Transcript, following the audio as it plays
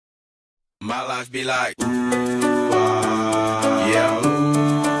My life be like, ooh, yeah,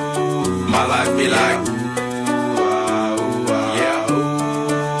 ooh. My life be like, ooh, yeah, ooh.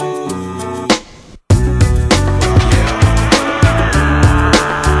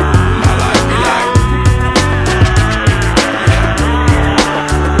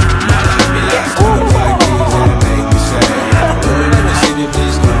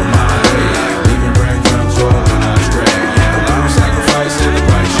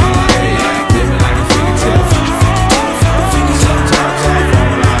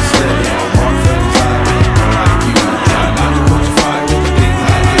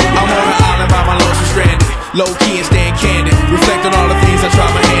 Low key and staying candid. Reflect on all the things I try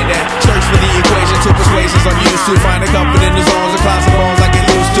my hand at. Search for the equation to persuasions I'm used to. Finding comfort in the zones of closet bones I get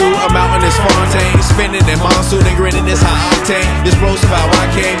loose to. A mountain is Fontaine, spinning in monsoon and grinning this high octane. Explosive how I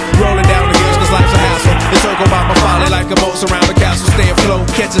came, rolling down the hills cause life's a hassle. Encircled by my folly like a moat around the castle. Stay afloat,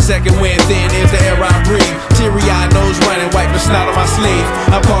 catch a second wind, thin is the air I breathe. Teary-eyed nose running, wipe the snot on my sleeve.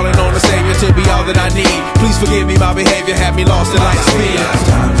 I'm calling on the Savior to be all that I need. Please forgive me, my behavior had me lost in light speed.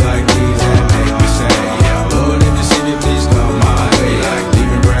 Times like these that make me say, Lord, if you see me, please come my way. Like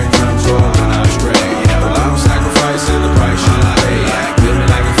leaving breadcrumbs rolling out stray. Well, I'm sacrificing the price you pay. Living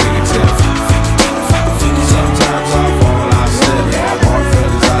like a fingertip. Sometimes I fall, I slip. Walk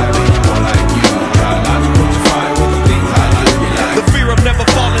feathers, I be more like you. Try not to put the fire with the things I do. The fear of never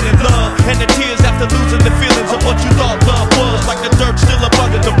falling in love, and the tears after losing the feelings of what you thought love was. Like the dirt still up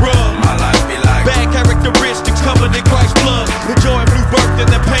under the rug. My life be like bad characteristics covered in Christ's blood. The joy of new birth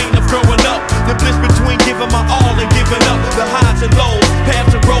and the pain of growing up. The bliss between giving my all and giving up. The highs and lows,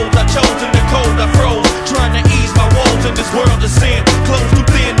 paths and roads I chose. In the cold I froze, trying to ease my woes in this world of sin. Close too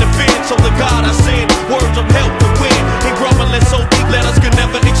thin to fit, so the God I send words of help to win. And grumbling so deep letters can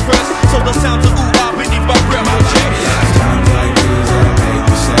never express. So the sounds of ooh ah beneath my breath will check. times like these that make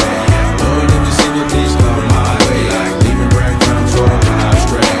me say, Lord, if you see me, please come my way. Like leaving breadcrumbs rolling out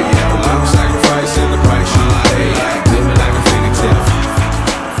stray. Well, I'm sacrificing the price you pay. Living like a fingertip.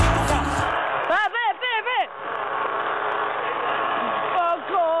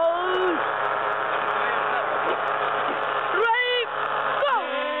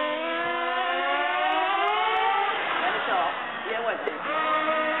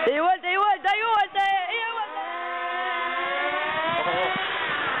 Y vuelta, y vuelta, y vuelta, y vuelta.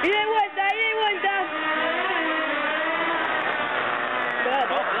 Y de vuelta, y de vuelta.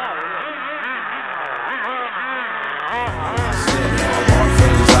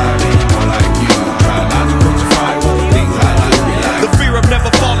 The fear of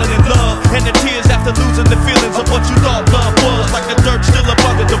never falling in love.